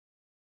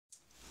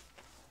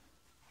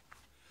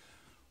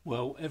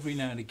Well, every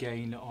now and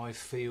again I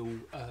feel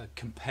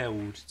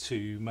compelled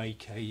to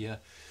make a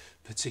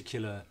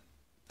particular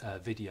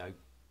video,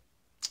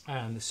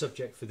 and the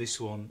subject for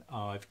this one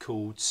I've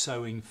called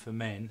Sewing for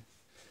Men.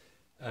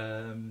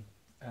 And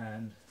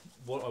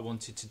what I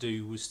wanted to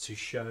do was to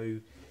show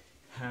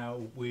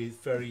how,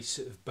 with very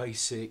sort of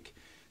basic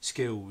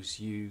skills,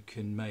 you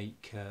can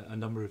make a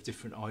number of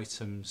different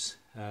items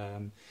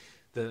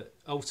that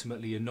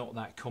ultimately are not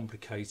that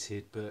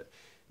complicated, but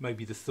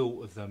maybe the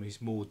thought of them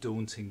is more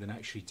daunting than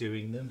actually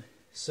doing them.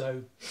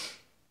 So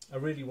I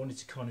really wanted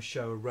to kind of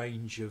show a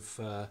range of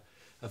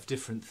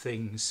different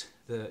things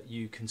that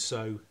you can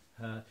sew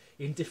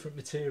in different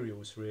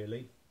materials,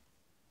 really.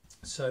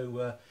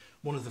 So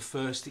one of the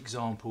first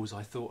examples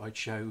I thought I'd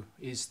show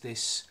is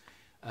this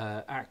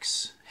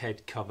axe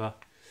head cover,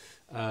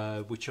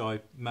 which I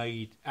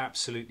made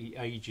absolutely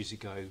ages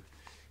ago.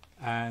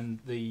 And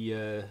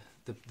the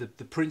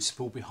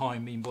principle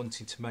behind me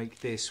wanting to make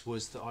this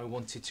was that I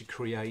wanted to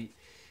create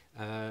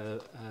a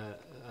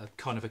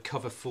kind of a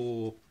cover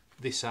for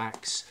this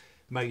axe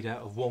made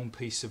out of one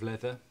piece of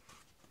leather,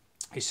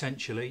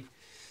 essentially.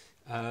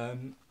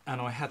 And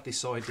I had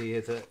this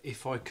idea that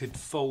if I could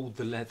fold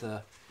the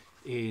leather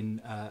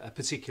in a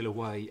particular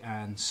way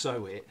and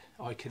sew it,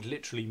 I could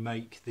literally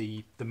make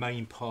the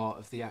main part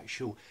of the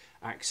actual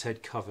axe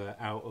head cover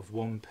out of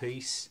one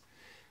piece.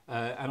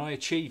 And I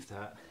achieved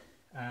that.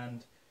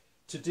 And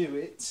to do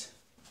it,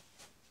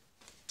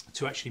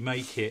 to actually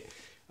make it,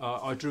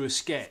 I drew a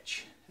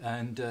sketch,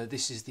 and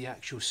this is the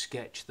actual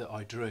sketch that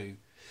I drew,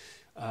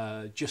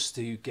 just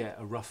to get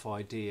a rough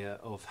idea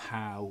of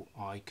how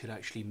I could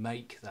actually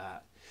make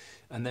that.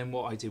 And then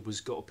what I did was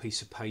got a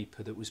piece of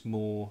paper that was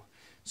more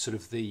sort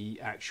of the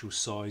actual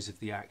size of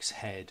the axe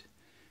head,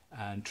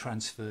 and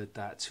transferred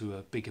that to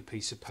a bigger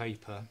piece of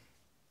paper,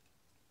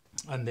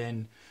 and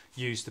then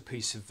used a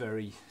piece of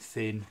very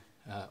thin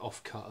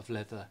offcut of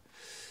leather.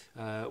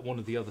 One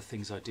of the other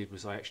things I did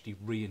was I actually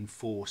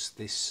reinforced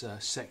this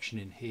section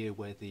in here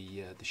where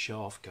the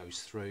shaft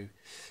goes through,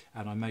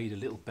 and I made a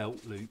little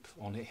belt loop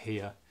on it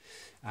here,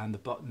 and the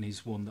button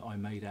is one that I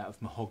made out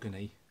of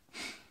mahogany,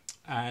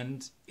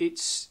 and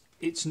it's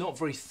not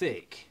very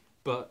thick,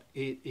 but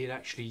it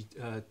actually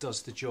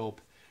does the job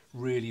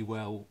really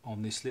well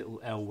on this little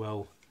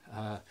Elwell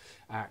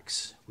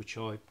axe, which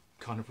I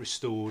kind of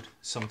restored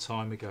some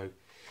time ago.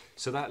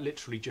 So that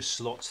literally just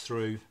slots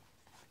through,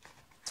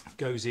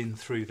 goes in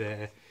through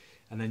there,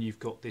 and then you've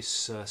got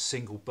this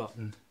single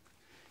button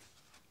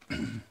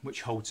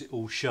which holds it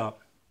all shut.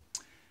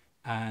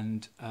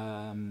 And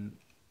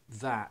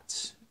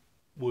that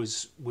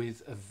was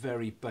with a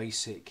very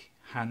basic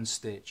hand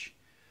stitch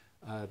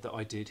that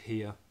I did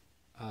here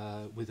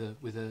with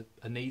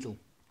a needle,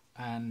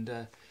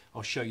 and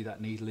I'll show you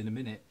that needle in a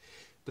minute.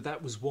 But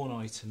that was one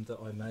item that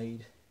I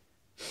made.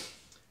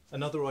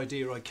 Another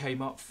idea I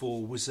came up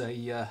for was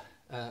a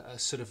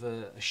sort of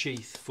a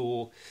sheath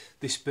for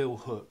this bill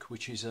hook,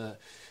 which is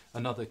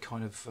another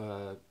kind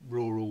of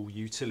rural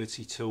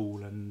utility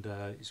tool, and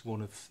is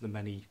one of the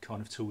many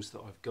kind of tools that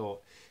I've got.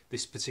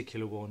 This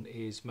particular one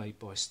is made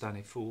by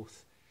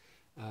Staniforth,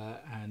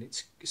 and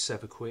it's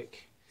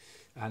Severquick,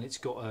 and it's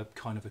got a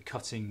kind of a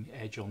cutting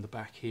edge on the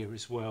back here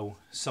as well.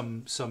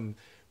 Some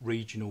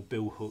regional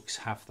bill hooks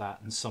have that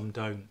and some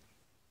don't.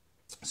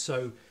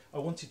 So I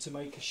wanted to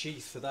make a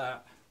sheath for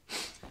that.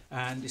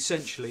 And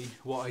essentially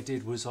what I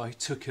did was I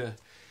took a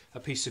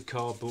piece of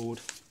cardboard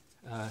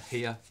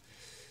here,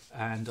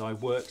 and I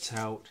worked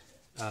out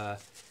a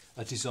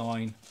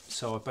design.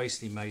 So I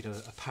basically made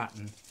a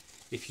pattern,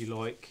 if you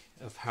like,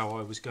 of how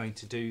I was going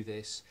to do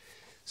this.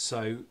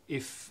 So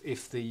if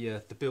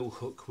the bill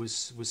hook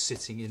was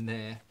sitting in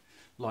there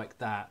like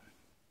that,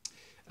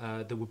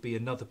 there would be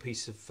another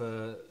piece of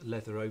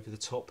leather over the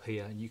top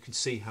here, and you can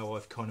see how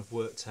I've kind of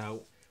worked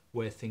out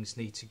where things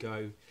need to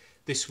go.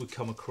 This would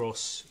come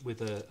across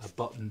with a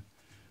button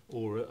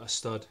or a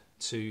stud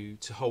to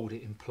hold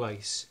it in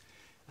place,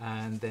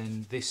 and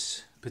then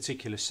this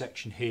particular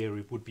section here,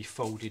 it would be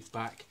folded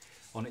back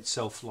on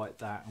itself like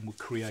that, and would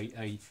create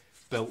a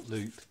belt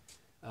loop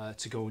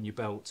to go on your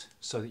belt,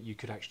 so that you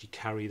could actually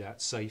carry that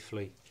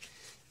safely.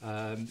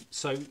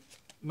 So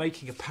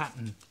making a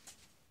pattern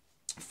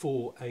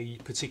for a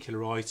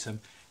particular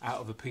item out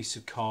of a piece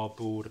of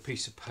cardboard, a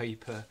piece of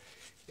paper,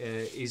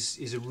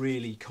 is a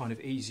really kind of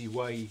easy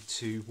way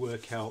to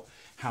work out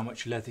how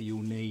much leather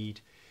you'll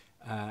need,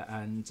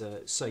 and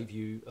save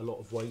you a lot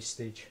of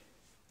wastage.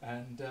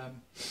 And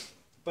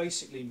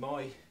basically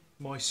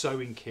my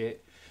sewing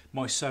kit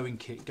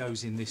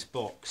goes in this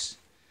box,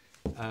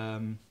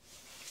 and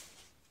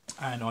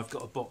I've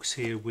got a box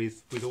here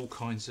with all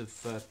kinds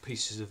of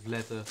pieces of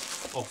leather,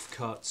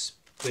 offcuts,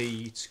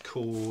 beads,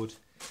 cord,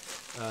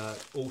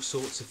 all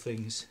sorts of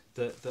things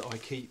that I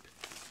keep.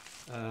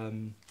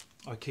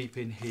 I keep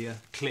in here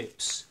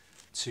clips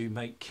to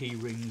make key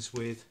rings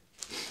with.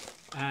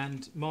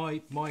 And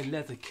my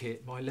leather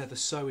kit, my leather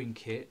sewing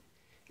kit,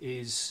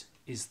 is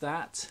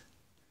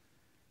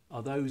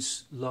are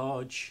those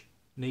large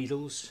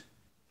needles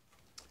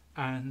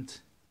and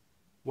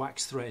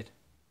wax thread,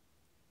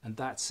 and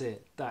that's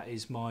it. That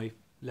is my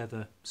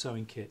leather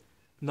sewing kit.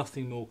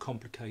 Nothing more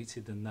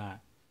complicated than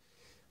that.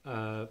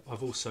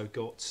 I've also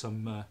got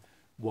some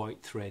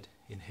white thread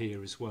in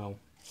here as well.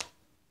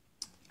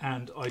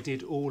 And I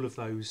did all of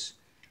those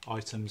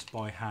items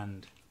by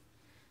hand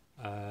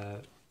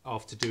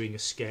after doing a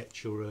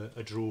sketch or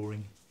a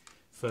drawing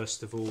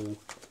first of all.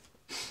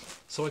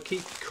 So I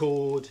keep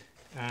cord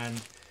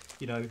and,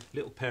 you know,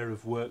 little pair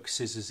of work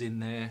scissors in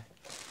there,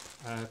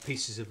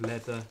 pieces of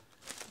leather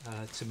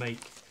to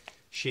make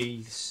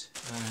sheaths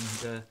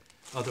and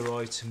other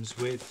items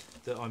with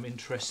that I'm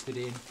interested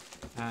in,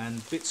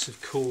 and bits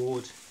of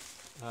cord.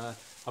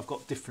 I've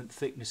got different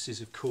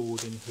thicknesses of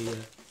cord in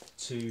here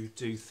to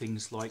do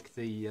things like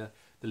the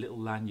little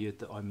lanyard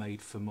that I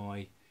made for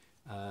my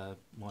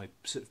my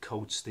sort of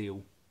cold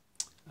steel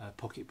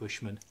pocket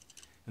bushman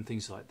and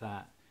things like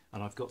that.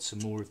 And I've got some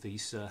more of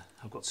these.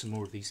 I've got some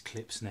more of these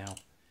clips now,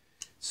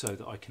 so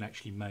that I can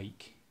actually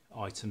make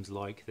items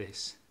like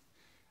this.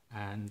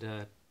 And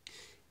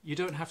you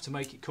don't have to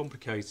make it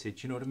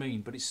complicated, you know what I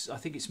mean? But I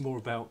think it's more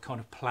about kind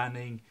of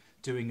planning,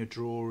 doing a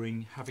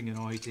drawing, having an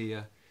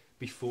idea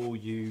before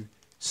you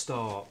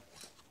start.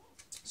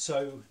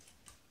 So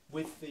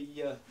with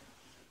the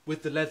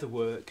leather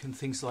work and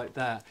things like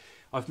that,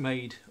 I've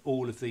made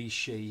all of these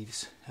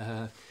sheaths.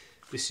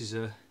 This is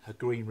a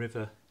Green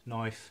River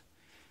knife,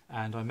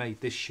 and I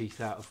made this sheath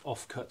out of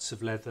offcuts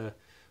of leather,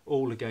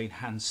 all again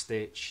hand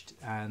stitched,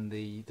 and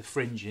the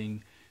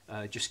fringing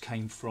just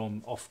came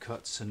from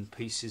offcuts and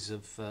pieces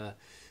of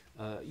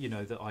you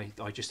know, that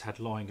I just had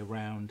lying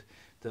around,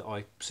 that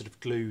I sort of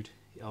glued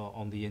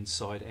on the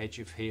inside edge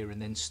of here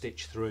and then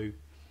stitched through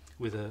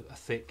with a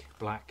thick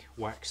black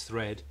wax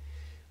thread.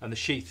 And the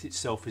sheath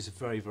itself is a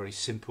very, very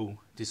simple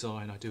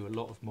design. I do a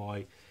lot of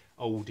my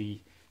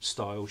oldie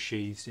style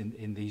sheaths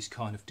in these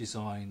kind of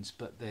designs,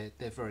 but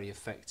they're very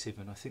effective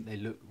and I think they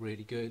look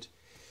really good.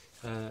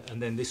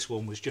 And then this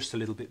one was just a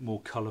little bit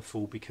more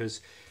colourful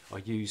because I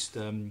used,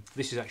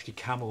 this is actually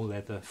camel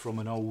leather from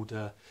an old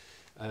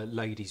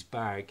lady's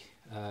bag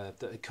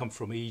that had come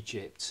from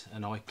Egypt,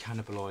 and I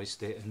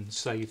cannibalised it and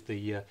saved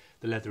the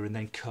leather and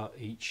then cut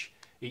each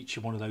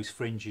one of those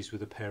fringes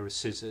with a pair of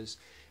scissors,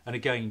 and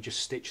again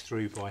just stitched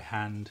through by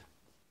hand.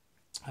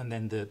 And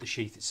then the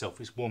sheath itself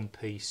is one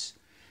piece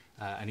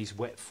and is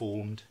wet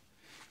formed,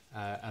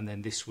 and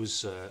then this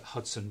was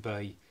Hudson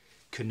Bay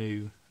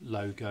Canoe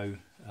logo,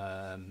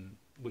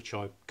 which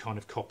I kind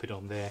of copied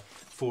on there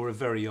for a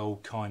very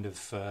old kind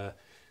of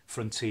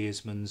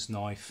frontiersman's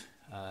knife.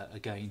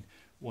 Again,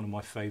 one of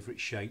my favourite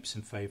shapes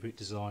and favourite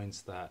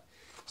designs. That,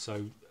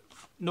 so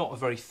not a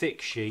very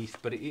thick sheath,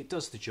 but it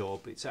does the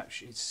job.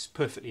 It's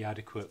perfectly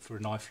adequate for a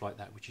knife like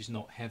that, which is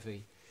not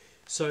heavy.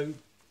 So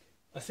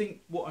I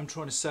think what I'm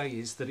trying to say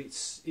is that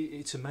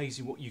it's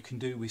amazing what you can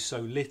do with so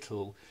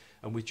little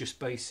and with just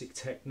basic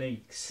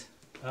techniques.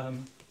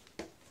 And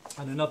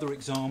another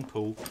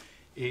example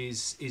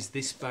is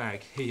this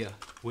bag here,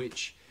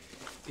 which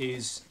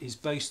is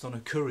based on a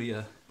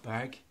courier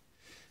bag,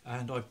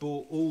 and I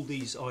bought all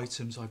these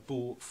items. I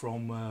bought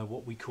from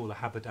what we call a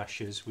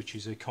haberdasher's, which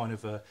is a kind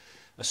of a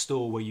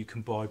store where you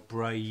can buy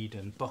braid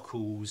and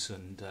buckles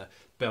and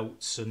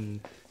belts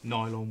and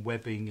nylon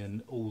webbing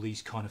and all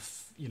these kind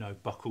of, you know,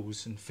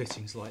 buckles and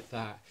fittings like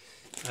that.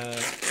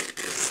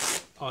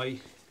 I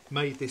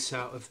made this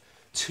out of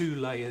 2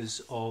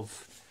 layers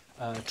of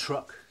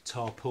truck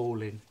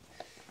tarpaulin,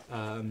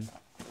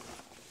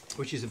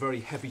 which is a very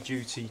heavy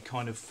duty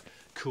kind of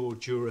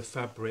Cordura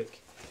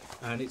fabric,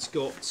 and it's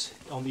got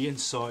on the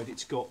inside,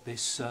 it's got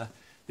this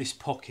this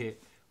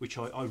pocket which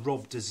I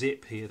robbed a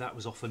zip here. That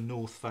was off a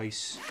North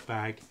Face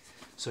bag,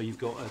 so you've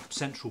got a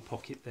central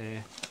pocket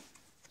there,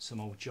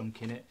 some old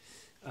junk in it,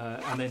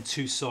 and then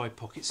 2 side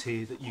pockets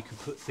here that you can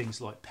put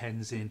things like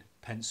pens in,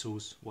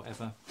 pencils,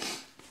 whatever.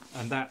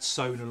 And that's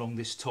sewn along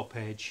this top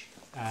edge,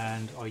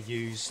 and I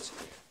used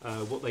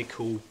what they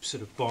call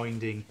sort of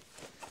binding,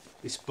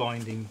 this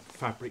binding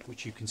fabric,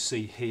 which you can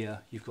see here.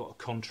 You've got a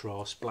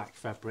contrast black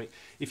fabric.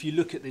 If you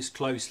look at this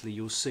closely,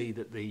 you'll see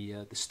that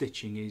the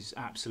stitching is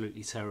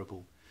absolutely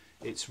terrible.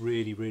 It's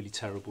really, really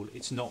terrible.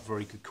 It's not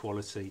very good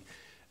quality.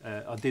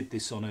 I did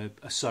this on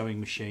a sewing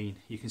machine.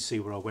 You can see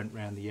where I went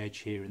round the edge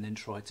here and then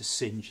tried to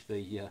singe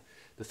the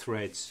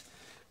threads.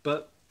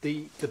 But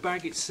the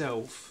bag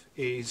itself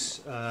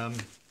is kind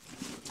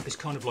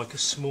of like a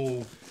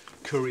small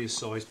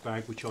courier-sized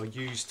bag, which I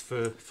used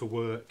for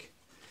work.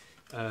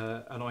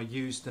 And I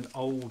used an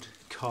old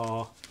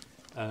car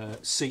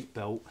seat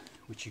belt,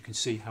 which you can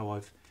see how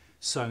I've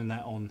sewn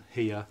that on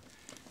here.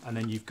 And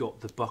then you've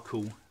got the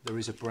buckle. There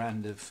is a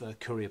brand of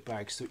courier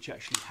bags which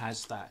actually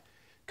has that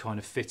kind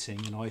of fitting,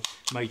 and I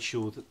made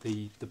sure that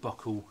the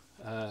buckle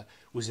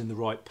was in the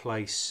right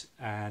place,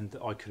 and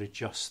that I could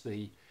adjust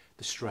the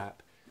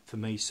strap for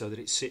me so that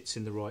it sits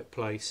in the right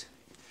place.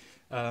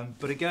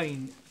 But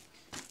again,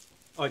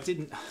 I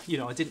didn't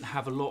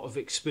have a lot of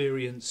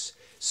experience,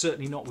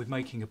 certainly not with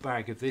making a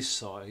bag of this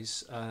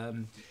size.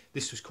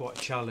 This was quite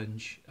a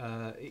challenge.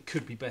 It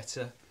could be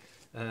better.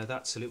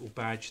 That's a little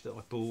badge that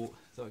I bought,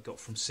 that I got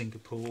from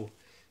Singapore.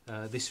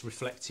 This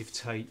reflective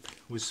tape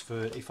was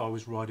for if I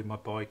was riding my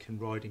bike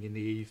and riding in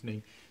the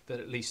evening, that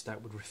at least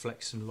that would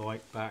reflect some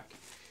light back.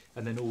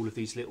 And then all of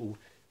these little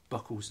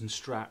buckles and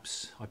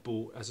straps I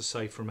bought, as I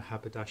say, from a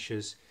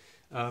haberdasher's.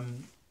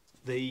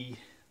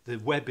 The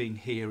webbing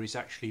here is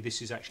actually,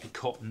 this is actually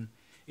cotton.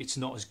 It's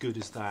not as good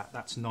as that.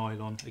 That's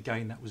nylon.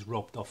 Again, that was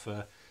robbed off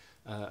a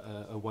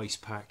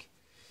waste pack.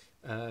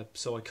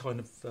 So I kind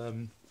of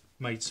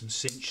made some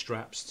cinch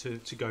straps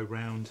to go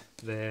round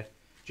there,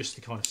 just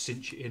to kind of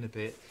cinch it in a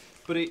bit.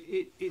 But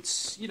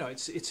it's you know,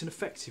 it's an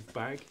effective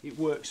bag. It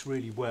works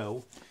really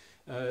well.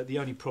 The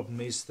only problem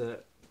is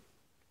that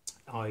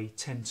I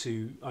tend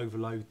to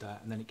overload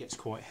that and then it gets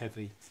quite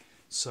heavy.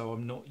 So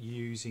I'm not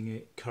using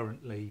it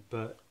currently,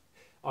 but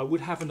I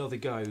would have another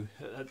go.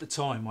 At the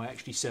time I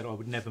actually said I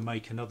would never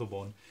make another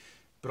one,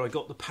 but I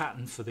got the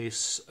pattern for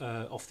this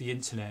off the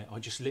internet. I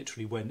just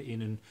literally went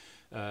in and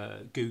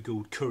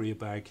googled courier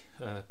bag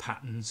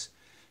patterns,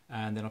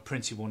 and then I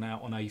printed one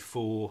out on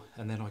A4,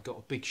 and then I got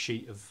a big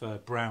sheet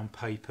of brown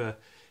paper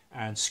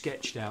and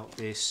sketched out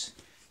this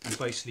and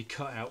basically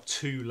cut out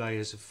 2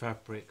 layers of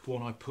fabric.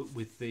 One I put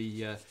with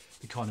the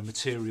kind of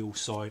material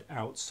side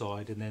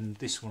outside, and then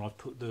this one I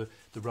put the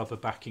rubber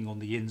backing on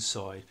the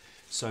inside.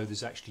 So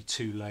there's actually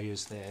 2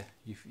 layers there.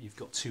 You've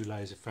got 2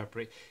 layers of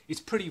fabric. It's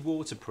pretty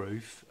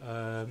waterproof,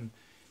 and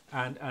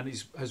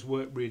has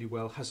worked really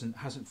well.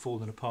 Hasn't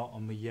fallen apart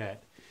on me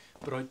yet.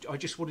 But I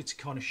just wanted to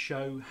kind of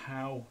show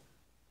how,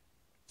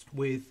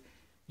 with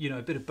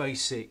a bit of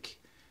basic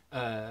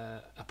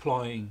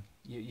applying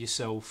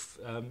yourself,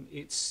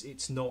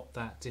 it's not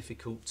that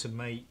difficult to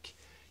make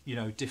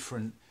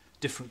different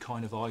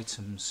kind of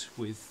items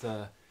with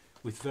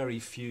very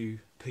few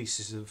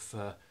pieces of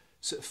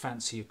sort of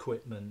fancy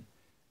equipment.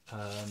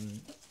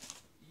 And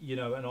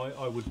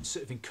I would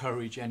sort of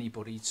encourage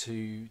anybody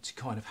to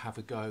kind of have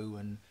a go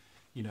and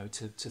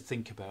to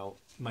think about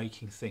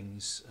making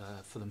things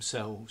for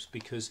themselves,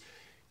 because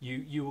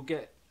you will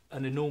get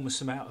an enormous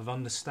amount of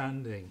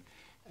understanding.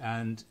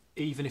 And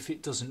even if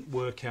it doesn't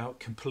work out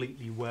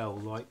completely well,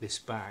 like this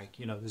bag,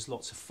 there's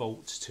lots of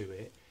faults to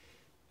it,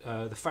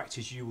 the fact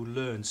is you will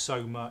learn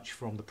so much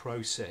from the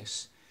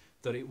process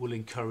that it will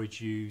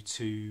encourage you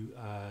to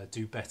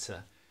do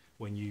better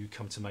when you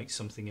come to make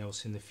something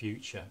else in the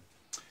future.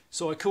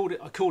 So I called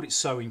it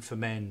Sewing for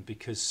Men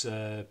because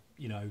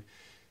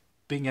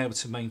being able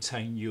to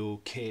maintain your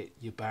kit,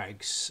 your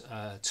bags,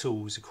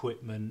 tools,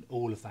 equipment,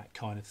 all of that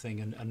kind of thing,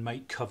 and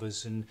make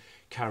covers and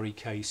carry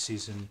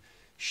cases and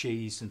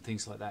sheaths and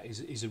things like that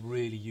is a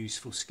really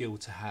useful skill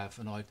to have.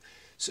 And I'd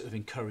sort of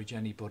encourage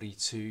anybody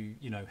to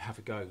have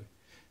a go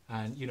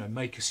and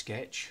make a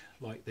sketch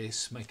like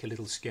this, make a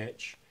little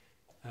sketch.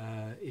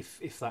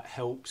 If that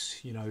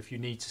helps, if you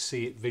need to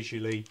see it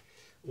visually,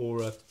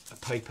 or a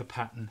paper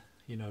pattern,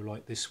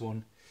 like this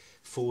one,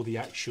 for the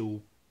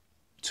actual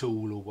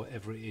tool or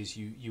whatever it is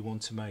you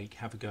want to make,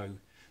 have a go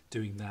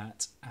doing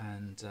that.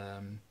 And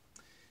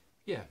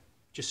yeah,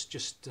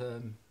 just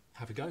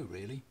have a go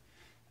really.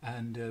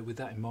 And with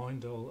that in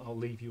mind, I'll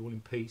leave you all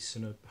in peace,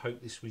 and I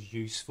hope this was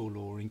useful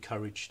or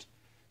encouraged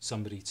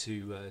somebody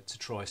to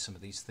try some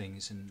of these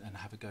things and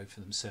have a go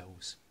for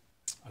themselves.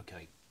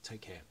 Okay,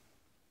 take care.